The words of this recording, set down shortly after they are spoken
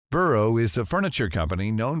Burrow is a furniture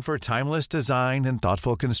company known for timeless design and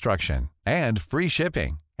thoughtful construction, and free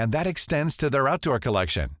shipping, and that extends to their outdoor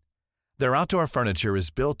collection. Their outdoor furniture is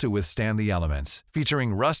built to withstand the elements,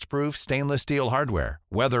 featuring rust-proof stainless steel hardware,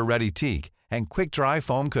 weather-ready teak, and quick-dry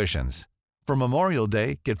foam cushions. For Memorial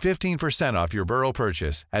Day, get 15% off your Burrow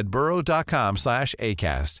purchase at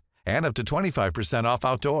burrow.com/ACAST and up to 25% off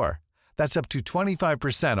outdoor. That's up to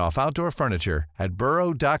 25% off outdoor furniture at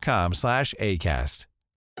burrow.com/ACAST.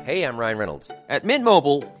 Hey, I'm Ryan Reynolds. At Mint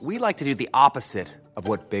Mobile, we like to do the opposite of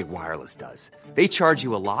what Big Wireless does. They charge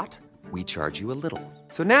you a lot, we charge you a little.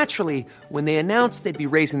 So naturally, when they announced they'd be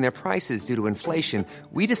raising their prices due to inflation,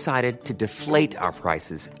 we decided to deflate our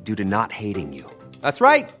prices due to not hating you. That's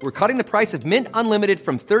right. We're cutting the price of Mint Unlimited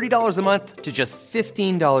from $30 a month to just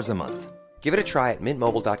 $15 a month. Give it a try at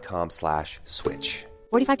mintmobile.com/switch.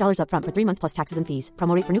 $45 up front for 3 months plus taxes and fees.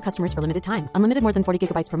 Promo rate for new customers for limited time. Unlimited more than 40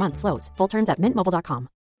 gigabytes per month. Slows full terms at mintmobile.com.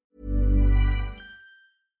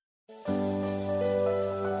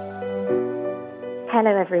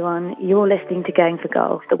 Hello everyone, you're listening to Going for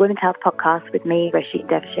Gold, the Women's Health podcast with me, Rashid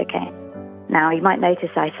Devshir-Kane. Now, you might notice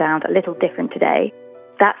I sound a little different today.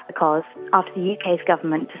 That's because after the UK's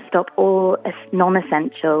government to stop all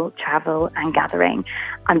non-essential travel and gathering,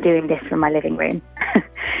 I'm doing this from my living room.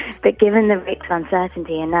 But given the rates of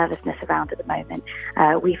uncertainty and nervousness around at the moment,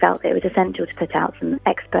 we felt it was essential to put out some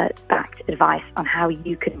expert-backed advice on how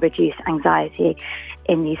you can reduce anxiety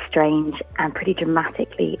in these strange and pretty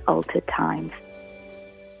dramatically altered times.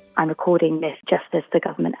 I'm recording this just as the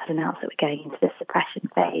government has announced that we're going into the suppression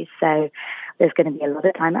phase. So there's going to be a lot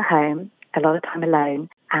of time at home, a lot of time alone,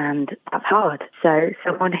 and that's hard. So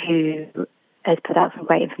someone who has put out some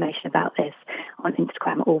great information about this on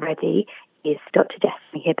Instagram already is Dr.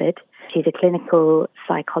 Jessamy Hibberd. She's a clinical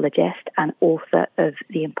psychologist and author of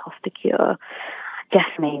The Imposter Cure.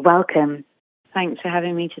 Jessamy, welcome. Thanks for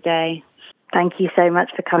having me today. Thank you so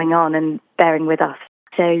much for coming on and bearing with us.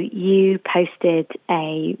 So you posted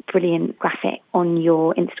a brilliant graphic on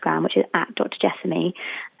your Instagram, which is at Dr. Jessamy,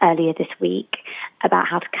 earlier this week, about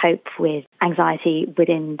how to cope with anxiety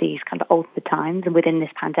within these kind of altered times and within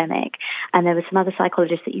this pandemic. And there were some other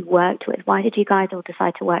psychologists that you worked with. Why did you guys all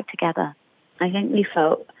decide to work together? I think we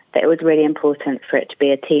felt that it was really important for it to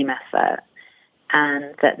be a team effort,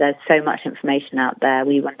 and that there's so much information out there.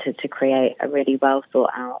 We wanted to create a really well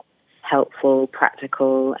thought out, helpful,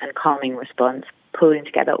 practical and calming response, pulling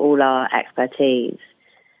together all our expertise,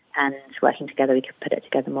 and working together we could put it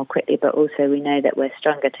together more quickly, but also we know that we're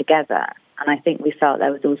stronger together. And I think we felt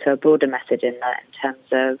there was also a broader message in that, in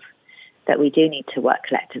terms of that we do need to work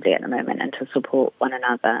collectively at the moment and to support one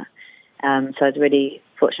another. So I was really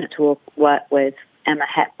fortunate to work with Emma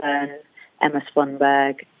Hepburn, Emma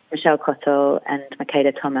Swanberg, Michelle Cottle and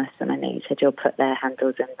Michaela Thomas, and I know you said you'll put their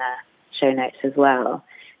handles in the show notes as well.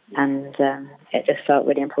 And it just felt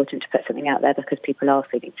really important to put something out there because people are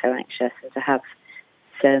feeling so anxious, and to have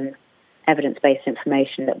some evidence-based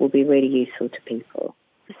information that will be really useful to people.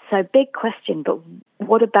 So big question, but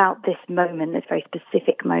what about this moment, this very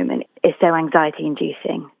specific moment, is so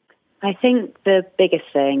anxiety-inducing? I think the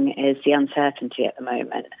biggest thing is the uncertainty at the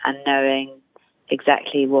moment and knowing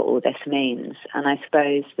exactly what all this means. And I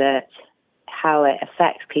suppose that how it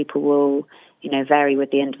affects people will, vary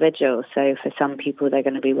with the individual. So for some people, they're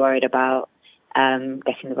going to be worried about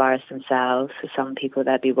getting the virus themselves. For some people,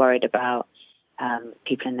 they'll be worried about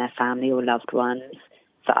people in their family or loved ones.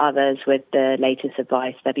 For others, with the latest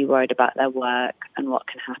advice, they'll be worried about their work and what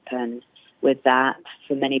can happen with that.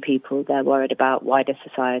 For many people, they're worried about wider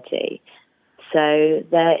society. So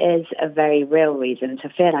there is a very real reason to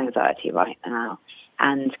feel anxiety right now.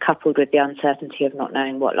 And coupled with the uncertainty of not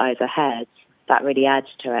knowing what lies ahead, that really adds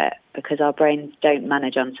to it, because our brains don't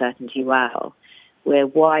manage uncertainty well. We're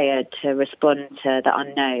wired to respond to the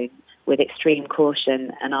unknown with extreme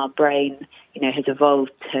caution, and our brain, has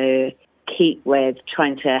evolved to keep with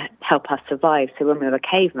trying to help us survive. So when we were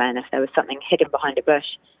cavemen, if there was something hidden behind a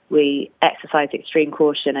bush, we exercised extreme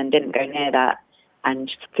caution and didn't go near that, and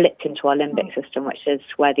flipped into our limbic system, which is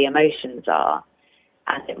where the emotions are.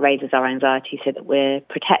 And it raises our anxiety so that we're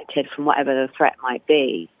protected from whatever the threat might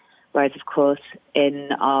be. Whereas, of course,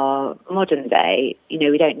 in our modern day,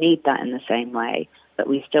 we don't need that in the same way, but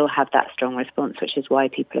we still have that strong response, which is why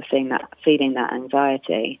people are feeling that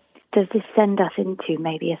anxiety. Does this send us into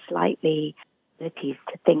maybe a slightly abilities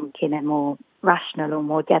to think in a more rational or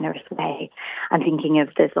more generous way? I'm thinking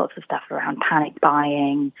of there's lots of stuff around panic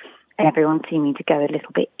buying and everyone seeming to go a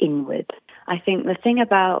little bit inward. I think the thing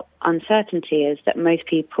about uncertainty is that most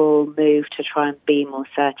people move to try and be more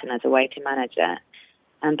certain as a way to manage it.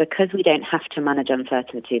 And because we don't have to manage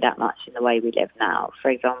uncertainty that much in the way we live now,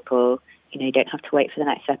 for example, You don't have to wait for the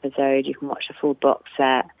next episode. You can watch a full box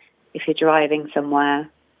set. If you're driving somewhere,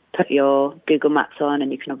 put your Google Maps on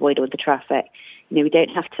and you can avoid all the traffic. We don't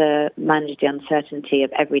have to manage the uncertainty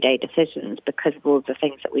of everyday decisions because of all the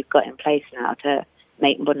things that we've got in place now to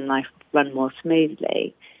make modern life run more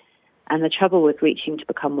smoothly. And the trouble with reaching to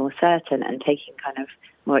become more certain and taking kind of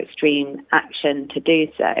more extreme action to do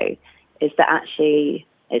so is that actually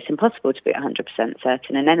it's impossible to be 100%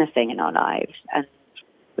 certain in anything in our lives. And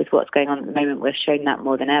with what's going on at the moment, we're showing that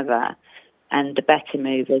more than ever. And the better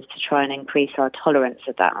move is to try and increase our tolerance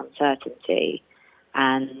of that uncertainty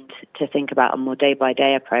and to think about a more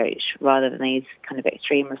day-by-day approach rather than these kind of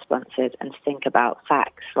extreme responses, and to think about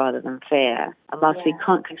facts rather than fear. And whilst we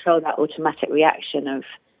can't control that automatic reaction of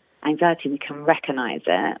anxiety, we can recognise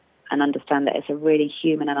it and understand that it's a really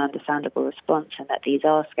human and understandable response and that these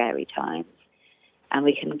are scary times. And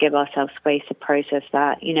we can give ourselves space to process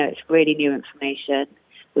that. It's really new information.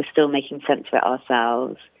 We're still making sense of it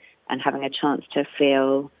ourselves, and having a chance to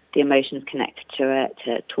feel the emotions connected to it,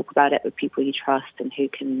 to talk about it with people you trust and who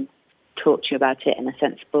can talk to you about it in a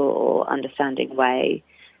sensible or understanding way,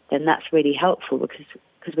 then that's really helpful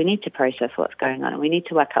because we need to process what's going on and we need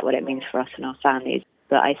to work out what it means for us and our families.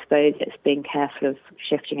 But I suppose it's being careful of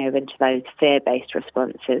shifting over into those fear-based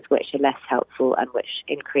responses, which are less helpful and which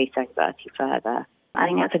increase anxiety further. I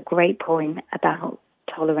think that's a great point about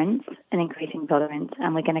tolerance and increasing tolerance,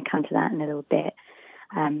 and we're going to come to that in a little bit.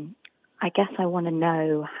 I guess I want to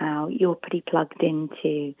know how you're pretty plugged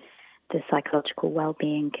into the psychological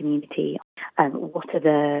well-being community. What is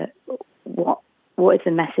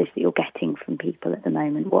the message that you're getting from people at the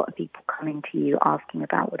moment? What are people coming to you asking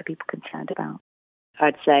about? What are people concerned about?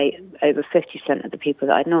 I'd say over 50% of the people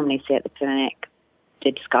that I'd normally see at the clinic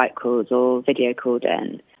did Skype calls or video called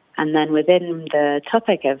in. And then within the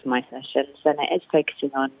topic of my sessions, then it is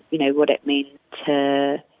focusing on, what it means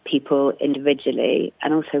to people individually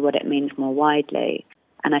and also what it means more widely.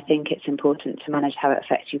 And I think it's important to manage how it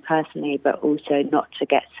affects you personally, but also not to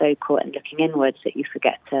get so caught in looking inwards that you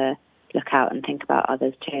forget to look out and think about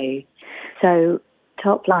others too. So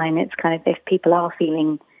top line, it's kind of, if people are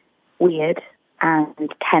feeling weird and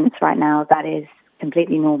tense right now, that is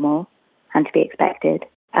completely normal and to be expected.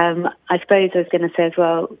 I suppose I was going to say as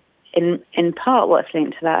well, in part what's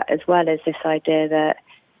linked to that as well is this idea that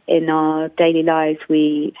in our daily lives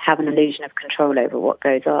we have an illusion of control over what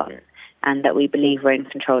goes on and that we believe we're in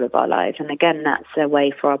control of our lives. And again, that's a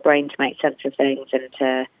way for our brain to make sense of things and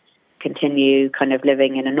to continue kind of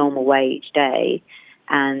living in a normal way each day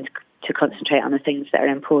and to concentrate on the things that are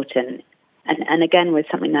important. And again, with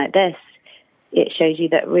something like this, it shows you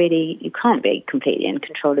that really you can't be completely in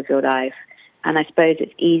control of your life. And I suppose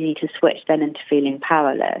it's easy to switch then into feeling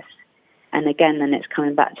powerless. And again, then it's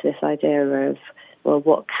coming back to this idea of, well,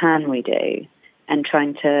 what can we do? And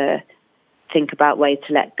trying to think about ways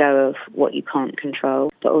to let go of what you can't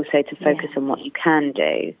control, but also to focus on what you can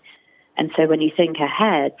do. And so when you think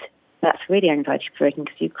ahead, that's really anxiety-provoking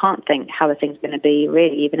because you can't think how are things going to be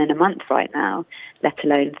really even in a month right now, let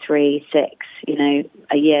alone 3, 6,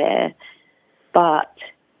 a year. But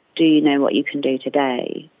do you know what you can do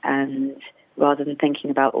today? And rather than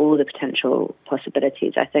thinking about all the potential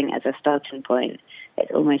possibilities, I think as a starting point,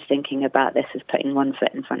 it's almost thinking about this as putting one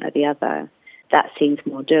foot in front of the other. That seems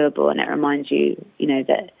more doable, and it reminds you,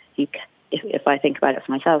 that if I think about it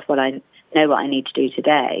for myself, well, I know what I need to do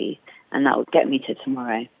today, and that will get me to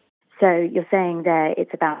tomorrow. So you're saying that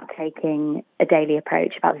it's about taking a daily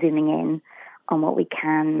approach, about zooming in on what we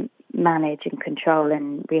can manage and control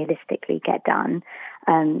and realistically get done.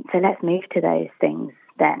 So let's move to those things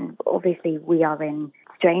then. Obviously, we are in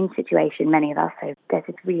a strange situation, many of us, so there's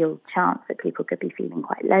a real chance that people could be feeling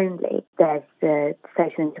quite lonely. There's the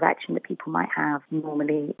social interaction that people might have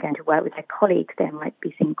normally going to work with their colleagues. They might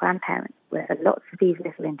be seeing grandparents, where lots of these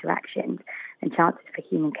little interactions and chances for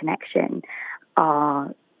human connection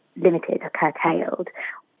are limited, are curtailed.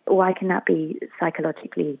 Why can that be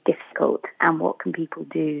psychologically difficult, and what can people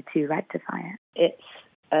do to rectify it? It's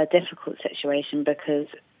a difficult situation because,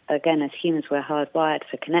 again, as humans, we're hardwired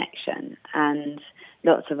for connection, and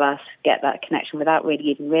lots of us get that connection without really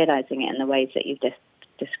even realising it in the ways that you've just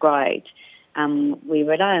described. We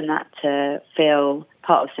rely on that to feel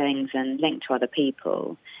part of things and linked to other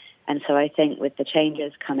people. And so I think with the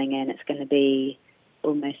changes coming in, it's going to be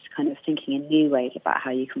almost kind of thinking in new ways about how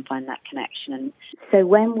you can find that connection. So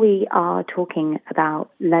when we are talking about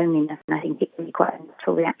loneliness, and I think it can be quite a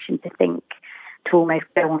natural reaction to think, to almost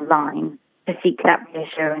go online to seek that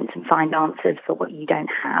reassurance and find answers for what you don't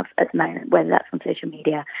have at the moment, whether that's on social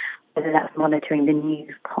media, whether that's monitoring the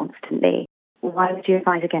news constantly. Why would you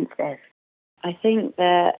advise against this? I think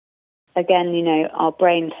that again, our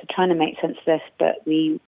brains are trying to make sense of this, but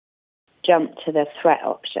we jump to the threat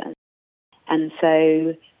option. And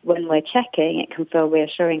so when we're checking, it can feel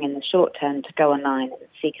reassuring in the short term to go online and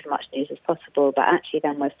seek as much news as possible, but actually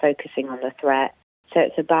then we're focusing on the threat. So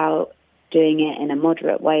it's about doing it in a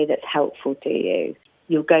moderate way that's helpful to you.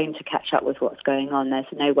 You're going to catch up with what's going on. There's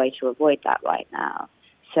no way to avoid that right now.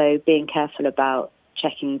 So being careful about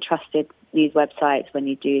checking trusted news websites when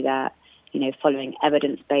you do that, following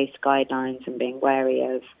evidence-based guidelines and being wary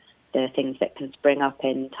of the things that can spring up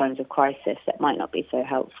in times of crisis that might not be so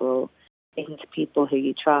helpful, speaking to people who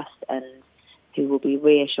you trust and who will be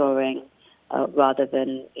reassuring rather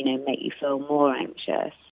than, make you feel more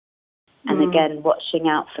anxious. And again, watching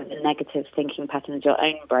out for the negative thinking patterns your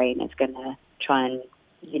own brain is going to try and,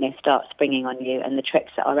 start springing on you, and the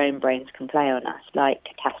tricks that our own brains can play on us, like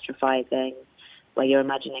catastrophizing, where you're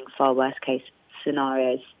imagining far worse case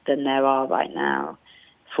scenarios than there are right now,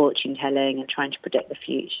 fortune telling and trying to predict the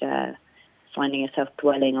future, finding yourself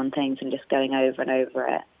dwelling on things and just going over and over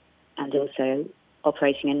it, and also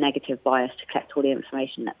operating a negative bias to collect all the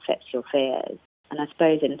information that fits your fears. And I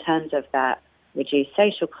suppose in terms of that reduced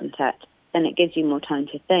social contact, then it gives you more time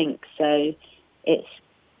to think. So it's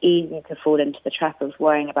easy to fall into the trap of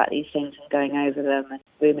worrying about these things and going over them and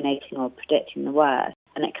ruminating or predicting the worst.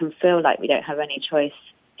 And it can feel like we don't have any choice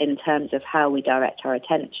in terms of how we direct our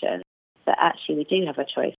attention. But actually we do have a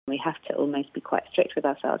choice. We have to almost be quite strict with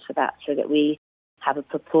ourselves for that, so that we have a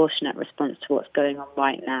proportionate response to what's going on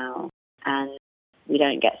right now, and we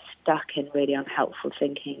don't get stuck in really unhelpful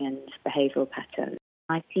thinking and behavioural patterns.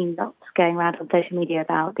 I've seen lots going around on social media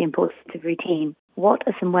about the importance of routine. What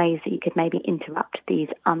are some ways that you could maybe interrupt these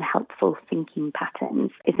unhelpful thinking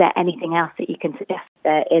patterns? Is there anything else that you can suggest?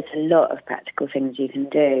 There is a lot of practical things you can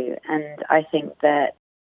do, and I think that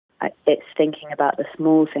it's thinking about the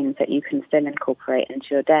small things that you can still incorporate into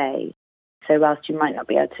your day. So whilst you might not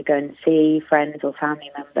be able to go and see friends or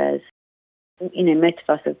family members, most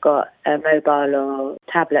of us have got a mobile or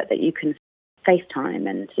tablet that you can FaceTime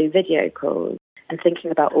and do video calls, and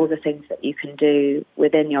thinking about all the things that you can do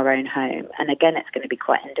within your own home. And again, it's going to be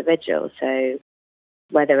quite individual. So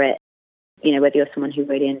whether you're someone who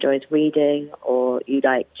really enjoys reading, or you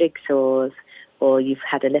like jigsaws, or you've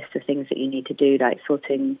had a list of things that you need to do, like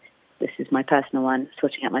sorting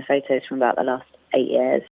out my photos from about the last 8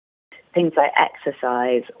 years, things like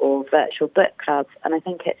exercise or virtual book clubs. And I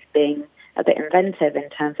think it's being a bit inventive in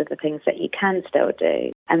terms of the things that you can still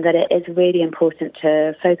do, and that it is really important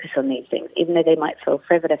to focus on these things, even though they might feel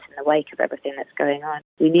frivolous in the wake of everything that's going on.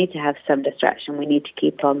 We need to have some distraction. We need to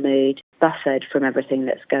keep our mood buffered from everything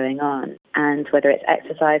that's going on. And whether it's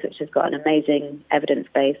exercise, which has got an amazing evidence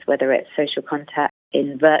base, whether it's social contact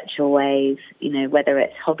in virtual ways, whether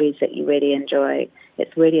it's hobbies that you really enjoy,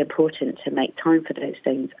 it's really important to make time for those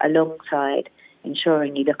things alongside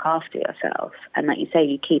ensuring you look after yourself. And like you say,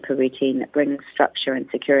 you keep a routine that brings structure and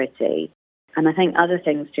security. And I think other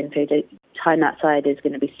things to include, time outside is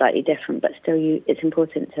going to be slightly different, but still it's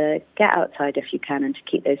important to get outside if you can, and to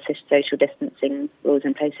keep those social distancing rules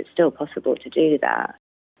in place. It's still possible to do that.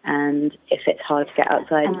 And if it's hard to get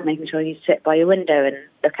outside, making sure you sit by your window and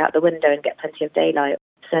look out the window and get plenty of daylight.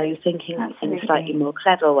 So thinking in slightly more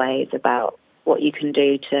clever ways about what you can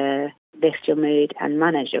do to lift your mood and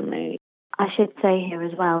manage your mood. I should say here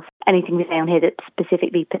as well, anything we say on here that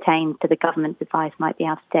specifically pertains to the government's advice might be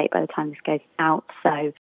out of date by the time this goes out.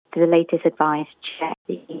 So for the latest advice, check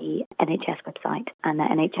the NHS website and the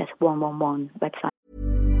NHS 111 website.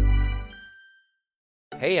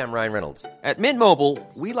 Hey, I'm Ryan Reynolds. At Mint Mobile,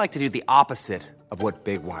 we like to do the opposite of what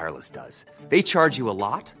Big Wireless does. They charge you a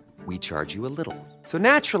lot, we charge you a little. So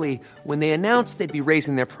naturally, when they announced they'd be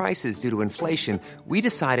raising their prices due to inflation, we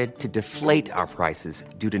decided to deflate our prices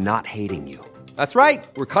due to not hating you. That's right.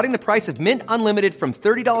 We're cutting the price of Mint Unlimited from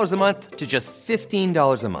 $30 a month to just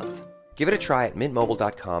 $15 a month. Give it a try at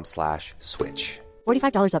mintmobile.com/switch.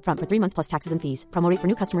 $45 up front for 3 months plus taxes and fees. Promo rate for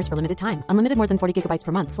new customers for limited time. Unlimited more than 40 gigabytes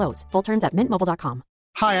per month slows. Full terms at mintmobile.com.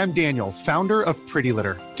 Hi, I'm Daniel, founder of Pretty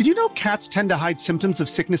Litter. Did you know cats tend to hide symptoms of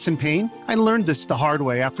sickness and pain? I learned this the hard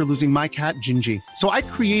way after losing my cat, Gingy. So I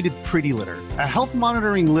created Pretty Litter, a health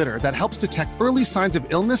monitoring litter that helps detect early signs of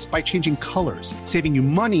illness by changing colors, saving you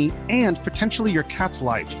money and potentially your cat's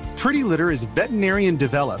life. Pretty Litter is veterinarian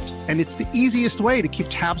developed, and it's the easiest way to keep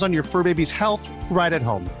tabs on your fur baby's health right at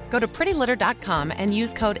home. Go to prettylitter.com and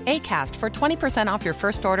use code ACAST for 20% off your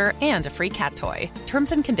first order and a free cat toy.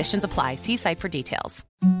 Terms and conditions apply. See site for details.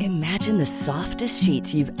 Imagine the softest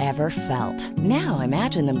sheets you've ever felt. Now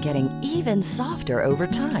imagine them getting even softer over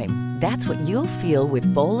time. That's what you'll feel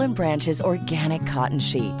with Boll & Branch's organic cotton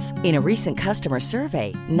sheets. In a recent customer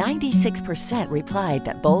survey, 96% replied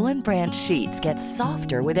that Boll & Branch sheets get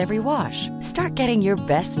softer with every wash. Start getting your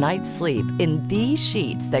best night's sleep in these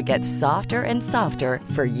sheets that get softer and softer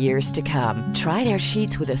for years to come. Try their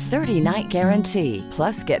sheets with a 30-night guarantee.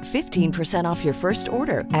 Plus, get 15% off your first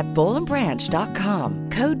order at bollandbranch.com.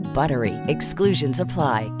 Code BUTTERY. Exclusions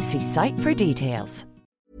apply. See site for details.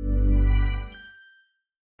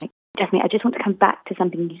 Definitely, I just want to come back to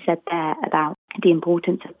something you said there about the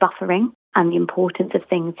importance of buffering and the importance of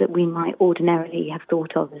things that we might ordinarily have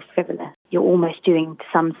thought of as frivolous. You're almost doing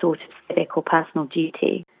some sort of civic or personal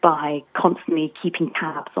duty by constantly keeping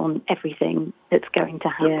tabs on everything that's going to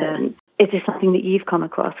happen. Yeah. Is this something that you've come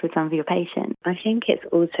across with some of your patients? I think it's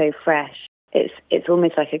also fresh. It's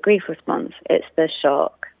almost like a grief response. It's the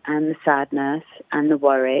shock and the sadness and the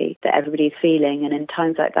worry that everybody's feeling. And in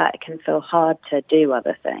times like that, it can feel hard to do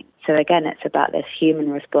other things. So again, it's about this human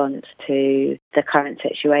response to the current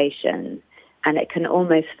situation. And it can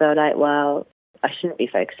almost feel like, well, I shouldn't be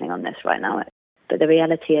focusing on this right now. But the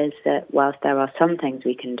reality is that whilst there are some things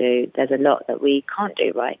we can do, there's a lot that we can't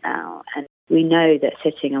do right now. And we know that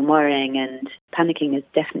sitting and worrying and panicking is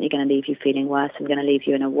definitely going to leave you feeling worse and going to leave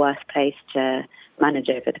you in a worse place to manage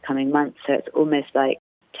over the coming months. So it's almost like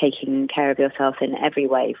taking care of yourself in every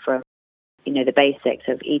way, from, the basics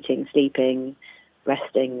of eating, sleeping,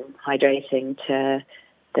 resting, hydrating, to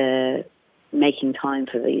the making time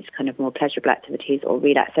for these kind of more pleasurable activities or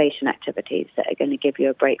relaxation activities that are going to give you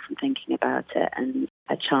a break from thinking about it and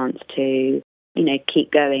a chance to,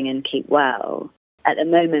 keep going and keep well. At the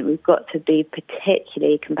moment, we've got to be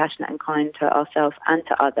particularly compassionate and kind to ourselves and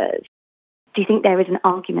to others. Do you think there is an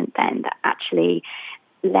argument then that actually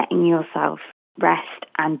letting yourself rest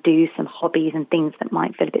and do some hobbies and things that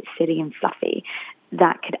might feel a bit silly and fluffy,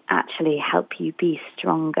 that could actually help you be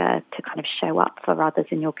stronger to kind of show up for others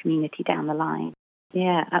in your community down the line?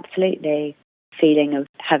 Yeah, absolutely. Feeling of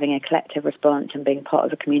having a collective response and being part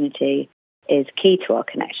of a community is key to our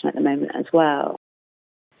connection at the moment as well.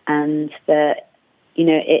 And that,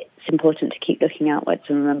 it's important to keep looking outwards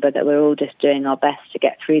and remember that we're all just doing our best to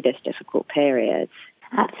get through this difficult period.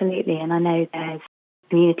 Absolutely. And I know there's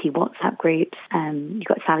community WhatsApp groups. You've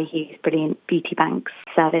got Sally Hughes' brilliant Beauty Banks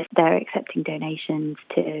service. They're accepting donations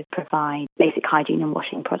to provide basic hygiene and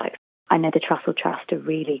washing products. I know the Trussell Trust are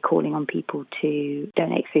really calling on people to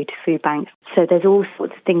donate food to food banks. So there's all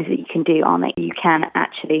sorts of things that you can do, aren't there? You can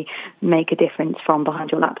actually make a difference from behind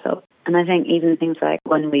your laptop. And I think even things like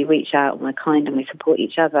when we reach out and we're kind and we support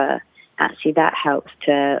each other, actually that helps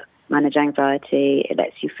to manage anxiety. It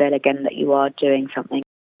lets you feel again that you are doing something.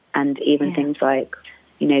 And even things like,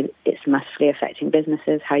 it's massively affecting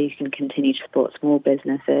businesses, how you can continue to support small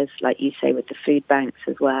businesses, like you say, with the food banks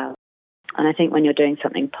as well. And I think when you're doing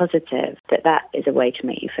something positive, that is a way to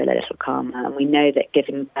make you feel a little calmer. And we know that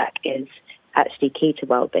giving back is actually key to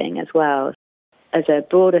well-being as well. As a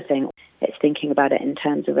broader thing, it's thinking about it in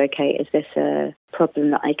terms of, okay, is this a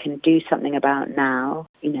problem that I can do something about now?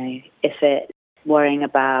 If it's worrying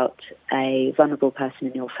about a vulnerable person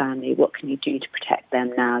in your family, what can you do to protect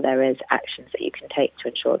them now? There is actions that you can take to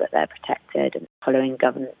ensure that they're protected, and following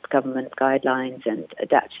government guidelines and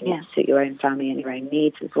adapting to suit your own family and your own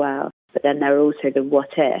needs as well. But then there are also the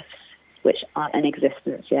what-ifs, which aren't in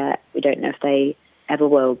existence yet. We don't know if they ever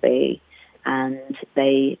will be, and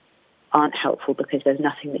they aren't helpful because there's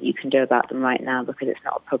nothing that you can do about them right now because it's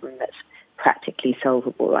not a problem that's practically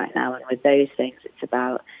solvable right now. And with those things, it's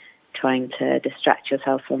about trying to distract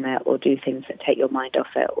yourself from it or do things that take your mind off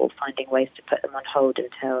it, or finding ways to put them on hold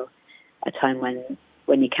until a time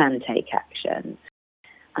when you can take action.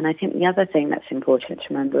 And I think the other thing that's important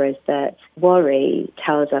to remember is that worry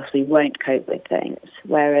tells us we won't cope with things,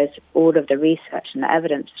 whereas all of the research and the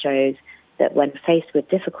evidence shows that when faced with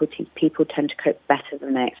difficulties, people tend to cope better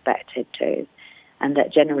than they expected to, and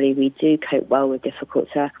that generally we do cope well with difficult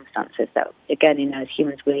circumstances. That, again, as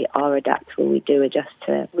humans, we are adaptable. We do adjust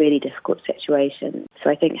to really difficult situations. So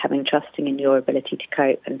I think having trusting in your ability to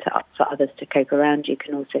cope and for others to cope around you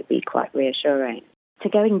can also be quite reassuring. So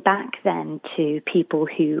going back then to people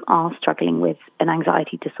who are struggling with an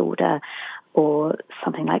anxiety disorder or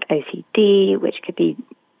something like OCD, which could be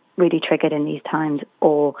really triggered in these times,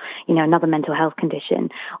 or, another mental health condition,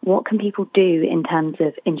 what can people do in terms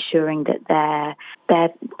of ensuring that their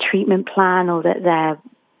treatment plan or that their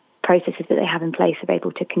processes that they have in place are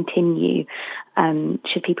able to continue?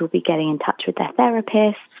 Should people be getting in touch with their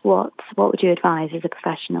therapists? What would you advise as a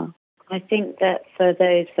professional? I think that for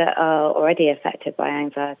those that are already affected by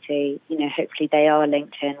anxiety, hopefully they are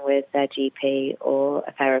linked in with their GP or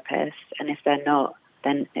a therapist. And if they're not,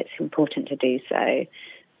 then it's important to do so.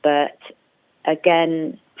 But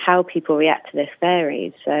again, how people react to this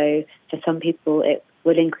varies. So for some people, it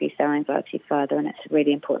will increase their anxiety further, and it's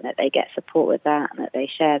really important that they get support with that and that they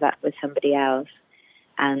share that with somebody else.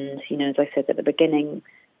 And, as I said at the beginning,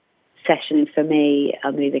 sessions for me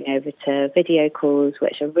are moving over to video calls,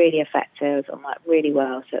 which are really effective and work really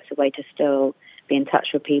well. So it's a way to still be in touch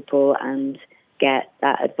with people and get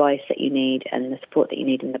that advice that you need and the support that you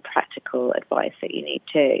need and the practical advice that you need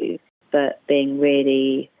too. But being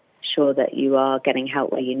really sure that you are getting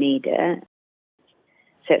help where you need it.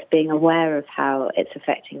 So it's being aware of how it's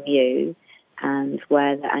affecting you and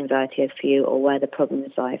where the anxiety is for you or where the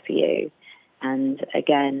problems lie for you. And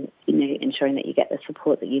again, ensuring that you get the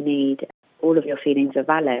support that you need. All of your feelings are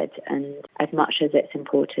valid. And as much as it's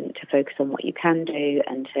important to focus on what you can do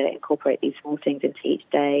and to incorporate these small things into each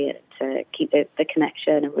day and to keep the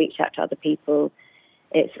connection and reach out to other people,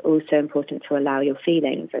 it's also important to allow your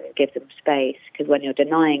feelings and give them space, because when you're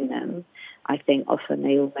denying them, I think often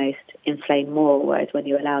they almost inflame more, whereas when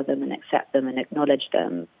you allow them and accept them and acknowledge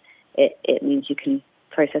them, it means you can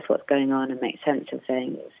process what's going on and make sense of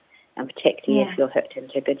things. And particularly if you're hooked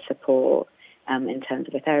into good support in terms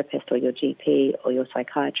of a therapist or your GP or your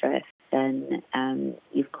psychiatrist, then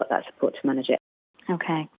you've got that support to manage it.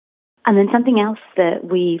 Okay. And then something else that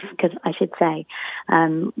because I should say,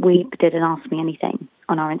 we did an Ask Me Anything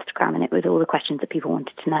on our Instagram, and it was all the questions that people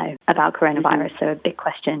wanted to know about coronavirus, so a big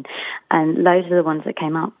question. And loads of the ones that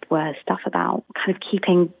came up were stuff about kind of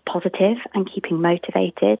keeping positive and keeping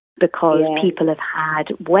motivated, because people have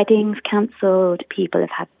had weddings cancelled, people have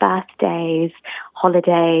had birthdays,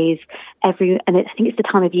 holidays, and I think it's the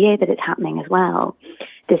time of year that it's happening as well.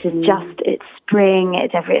 This is it's spring, as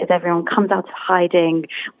everyone comes out of hiding,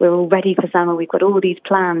 we're all ready for summer, we've got all these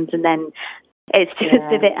plans, and then it's just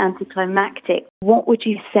a bit anticlimactic. What would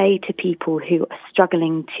you say to people who are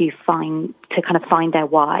struggling to kind of find their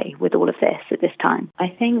why with all of this at this time? I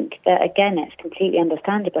think that, again, it's completely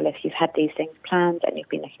understandable if you've had these things planned and you've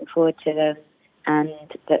been looking forward to them and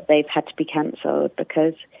that they've had to be cancelled,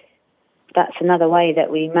 because that's another way that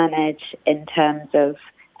we manage in terms of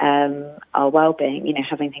our well-being,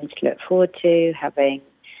 having things to look forward to, having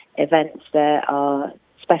events that are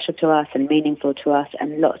special to us and meaningful to us,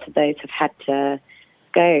 and lots of those have had to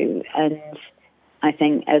go. And I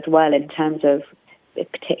think as well, in terms of,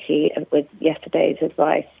 particularly with yesterday's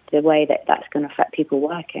advice, the way that that's going to affect people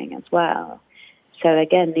working as well. So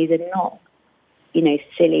again, these are not,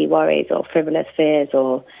 silly worries or frivolous fears,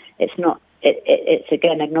 or it's not. It's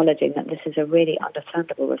again acknowledging that this is a really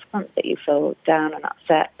understandable response, that you feel down and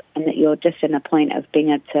upset, and that you're just in a point of being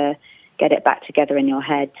able to get it back together in your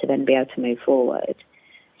head to then be able to move forward.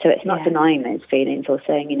 So it's not denying those feelings or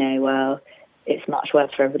saying, well, it's much worse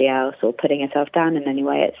for everybody else, or putting yourself down in any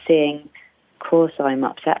way. It's seeing, of course, I'm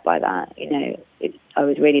upset by that. I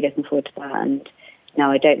was really looking forward to that, and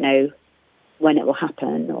now I don't know when it will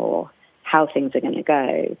happen or how things are going to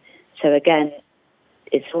go. So again,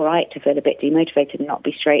 it's all right to feel a bit demotivated and not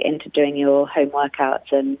be straight into doing your home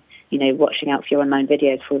workouts and, watching out for your online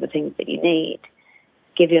videos for all the things that you need.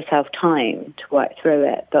 Give yourself time to work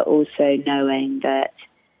through it, but also knowing that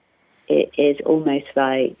it is almost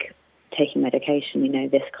like taking medication,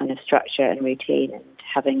 this kind of structure and routine and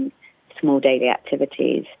having small daily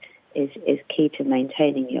activities is key to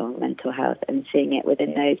maintaining your mental health, and seeing it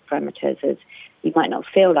within those parameters as you might not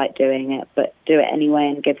feel like doing it, but do it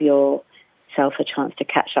anyway and give yourself a chance to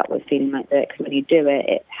catch up with feeling like that, because when you do it,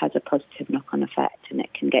 it has a positive knock-on effect and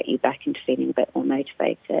it can get you back into feeling a bit more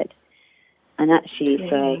motivated. And actually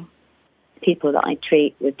for people that I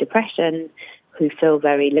treat with depression who feel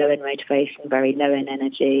very low in motivation, very low in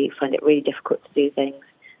energy, find it really difficult to do things,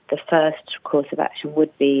 the first course of action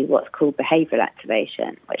would be what's called behavioural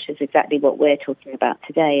activation, which is exactly what we're talking about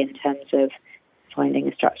today in terms of finding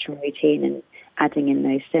a structure and routine and adding in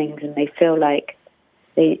those things. And they feel like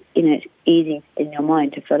it's easy in your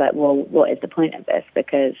mind to feel like, well, what is the point of this?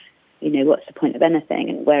 Because, what's the point of anything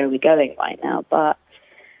and where are we going right now? But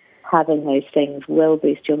having those things will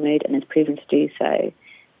boost your mood and is proven to do so.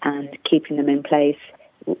 And keeping them in place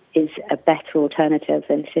is a better alternative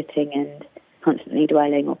than sitting and constantly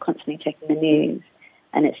dwelling or constantly checking the news.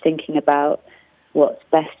 And it's thinking about what's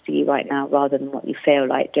best for you right now rather than what you feel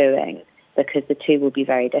like doing, because the two will be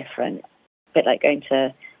very different. A bit like going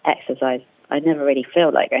to exercise. I never really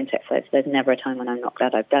feel like going to exercise. There's never a time when I'm not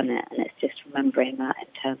glad I've done it. And it's just remembering that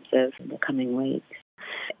in terms of the coming weeks.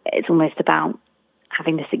 It's almost about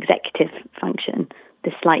having this executive function,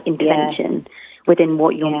 this slight intervention within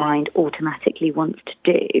what your mind automatically wants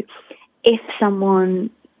to do. If someone,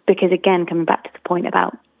 because again, coming back to the point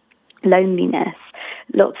about loneliness,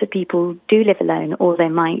 lots of people do live alone, or they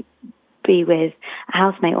might be with a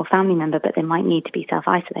housemate or family member, but they might need to be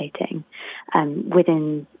self-isolating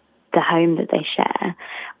within the home that they share.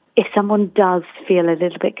 If someone does feel a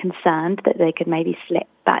little bit concerned that they could maybe slip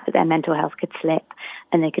back, that their mental health could slip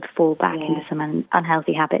and they could fall back into some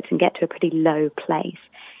unhealthy habits and get to a pretty low place,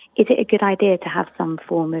 is it a good idea to have some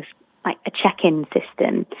form of like a check-in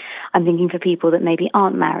system? I'm thinking for people that maybe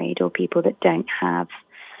aren't married or people that don't have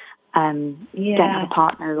don't have a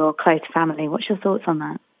partner or close family. What's your thoughts on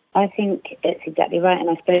that? I think it's exactly right, and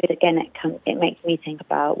I suppose again it makes me think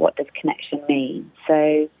about what does connection mean.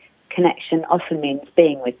 So connection often means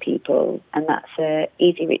being with people, and that's a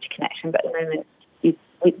easy reach connection, but at the moment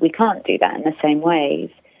we can't do that in the same ways.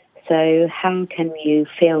 So how can you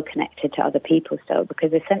feel connected to other people still?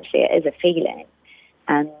 Because essentially it is a feeling.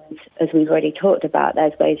 And as we've already talked about,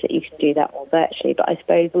 there's ways that you can do that more virtually. But I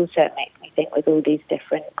suppose also it makes me think with all these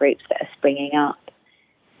different groups that are springing up,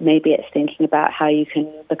 maybe it's thinking about how you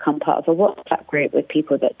can become part of a WhatsApp group with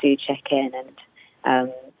people that do check in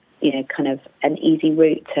and, kind of an easy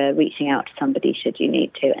route to reaching out to somebody should you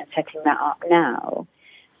need to, and setting that up now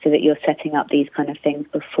so that you're setting up these kind of things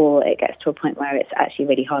before it gets to a point where it's actually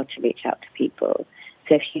really hard to reach out to people.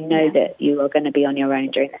 So if you know that you are going to be on your own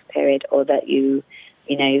during this period, or that you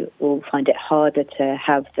will find it harder to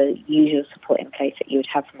have the usual support in place that you would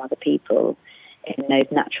have from other people in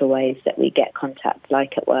those natural ways that we get contact,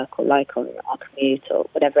 like at work or like on our commute or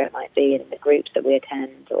whatever it might be, in the groups that we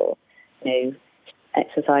attend, or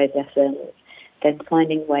exercise lessons, then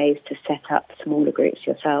finding ways to set up smaller groups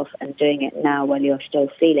yourself and doing it now while you're still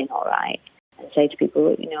feeling all right, and say to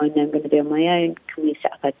people, I know I'm going to be on my own, can we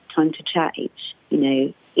set up a time to chat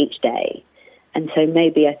each day? And so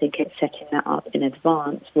maybe I think it's setting that up in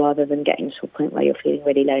advance rather than getting to a point where you're feeling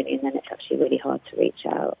really lonely and then it's actually really hard to reach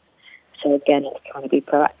out. So again, it's trying to be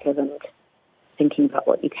proactive and thinking about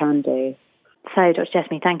what you can do. So, Dr.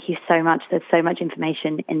 Jessamy, thank you so much. There's so much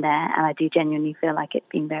information in there, and I do genuinely feel like it's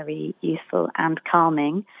been very useful and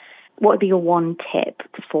calming. What would be your one tip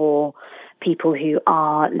for people who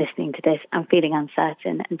are listening to this and feeling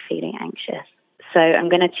uncertain and feeling anxious? So I'm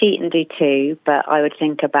going to cheat and do two, but I would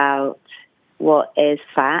think about what is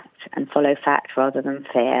fact and follow fact rather than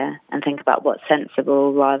fear, and think about what's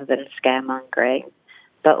sensible rather than scaremongering.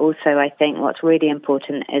 But also I think what's really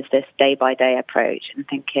important is this day-by-day approach and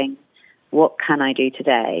thinking, what can I do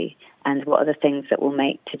today? And what are the things that will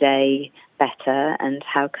make today better? And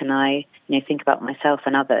how can I think about myself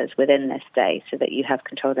and others within this day so that you have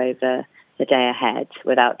control over the day ahead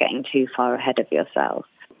without getting too far ahead of yourself?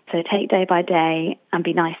 So take day by day and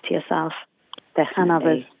be nice to yourself. Definitely. And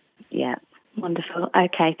others. Yeah. Wonderful.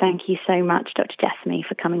 Okay, thank you so much, Dr. Jessamy,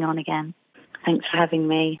 for coming on again. Thanks for having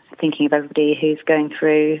me. Thinking of everybody who's going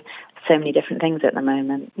through so many different things at the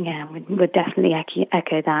moment. Yeah, we'd definitely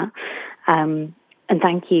echo that. And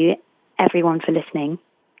thank you, everyone, for listening.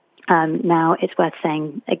 Now, it's worth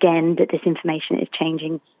saying again that this information is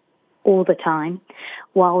changing all the time.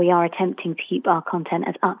 While we are attempting to keep our content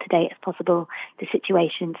as up-to-date as possible, the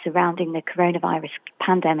situation surrounding the coronavirus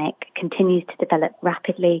pandemic continues to develop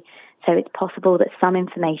rapidly, so it's possible that some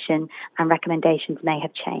information and recommendations may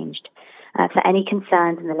have changed. For any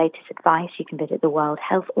concerns and the latest advice, you can visit the World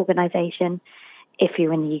Health Organization. If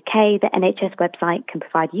you're in the UK, the NHS website can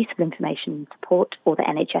provide useful information and support, or the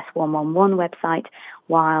NHS 111 website,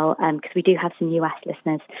 while, because we do have some US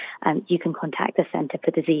listeners, you can contact the Centre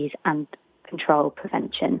for Disease and Control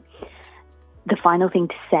Prevention. The final thing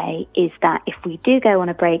to say is that if we do go on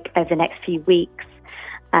a break over the next few weeks,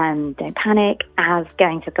 don't panic, as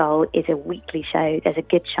Going for Goal is a weekly show. There's a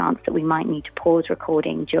good chance that we might need to pause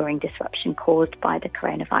recording during disruption caused by the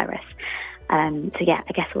coronavirus. So yeah,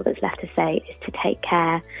 I guess all that's left to say is to take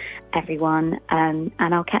care, everyone, and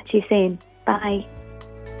I'll catch you soon. Bye.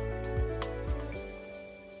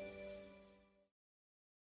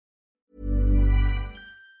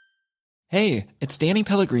 Hey, it's Danny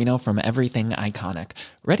Pellegrino from Everything Iconic.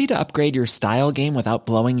 Ready to upgrade your style game without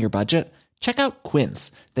blowing your budget? Check out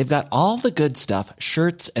Quince. They've got all the good stuff,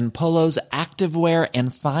 shirts and polos, activewear,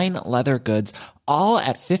 and fine leather goods, all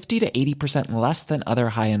at 50 to 80% less than other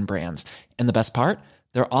high-end brands. And the best part?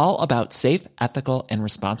 They're all about safe, ethical, and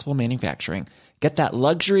responsible manufacturing. Get that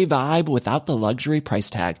luxury vibe without the luxury price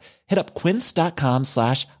tag. Hit up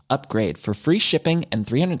quince.com/upgrade for free shipping and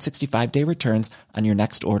 365-day returns on your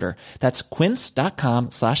next order. That's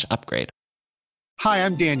quince.com/upgrade. Hi,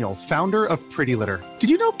 I'm Daniel, founder of Pretty Litter. Did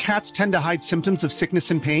you know cats tend to hide symptoms of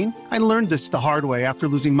sickness and pain? I learned this the hard way after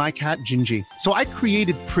losing my cat, Gingy. So I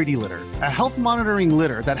created Pretty Litter, a health monitoring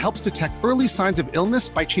litter that helps detect early signs of illness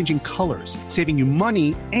by changing colors, saving you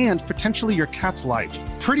money and potentially your cat's life.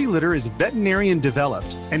 Pretty Litter is veterinarian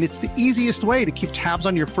developed, and it's the easiest way to keep tabs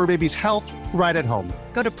on your fur baby's health right at home.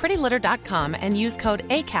 Go to prettylitter.com and use code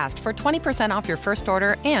ACAST for 20% off your first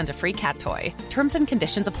order and a free cat toy. Terms and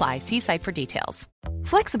conditions apply. See site for details.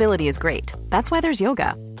 Flexibility is great. That's why there's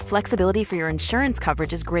yoga. Flexibility for your insurance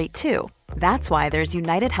coverage is great too. That's why there's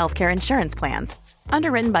United Healthcare Insurance Plans.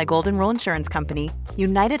 Underwritten by Golden Rule Insurance Company,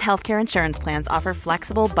 United Healthcare Insurance Plans offer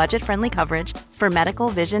flexible, budget-friendly coverage for medical,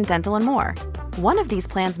 vision, dental, and more. One of these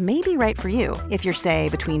plans may be right for you if you're, say,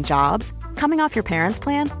 between jobs, coming off your parents'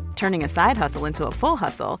 plan, turning a side hustle into a full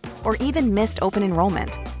hustle, or even missed open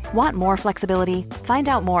enrollment. Want more flexibility? Find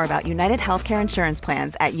out more about United Healthcare Insurance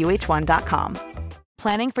Plans at uh1.com.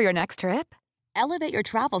 Planning for your next trip? Elevate your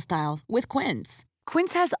travel style with Quince.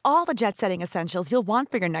 Quince has all the jet-setting essentials you'll want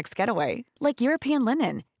for your next getaway, like European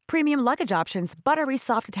linen, premium luggage options, buttery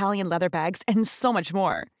soft Italian leather bags, and so much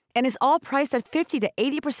more. And is all priced at 50 to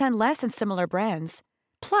 80% less than similar brands.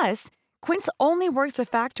 Plus, Quince only works with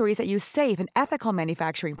factories that use safe and ethical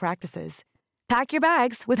manufacturing practices. Pack your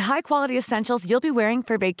bags with high-quality essentials you'll be wearing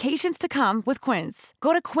for vacations to come with Quince.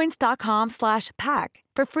 Go to quince.com/pack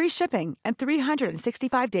for free shipping and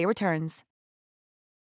 365-day returns.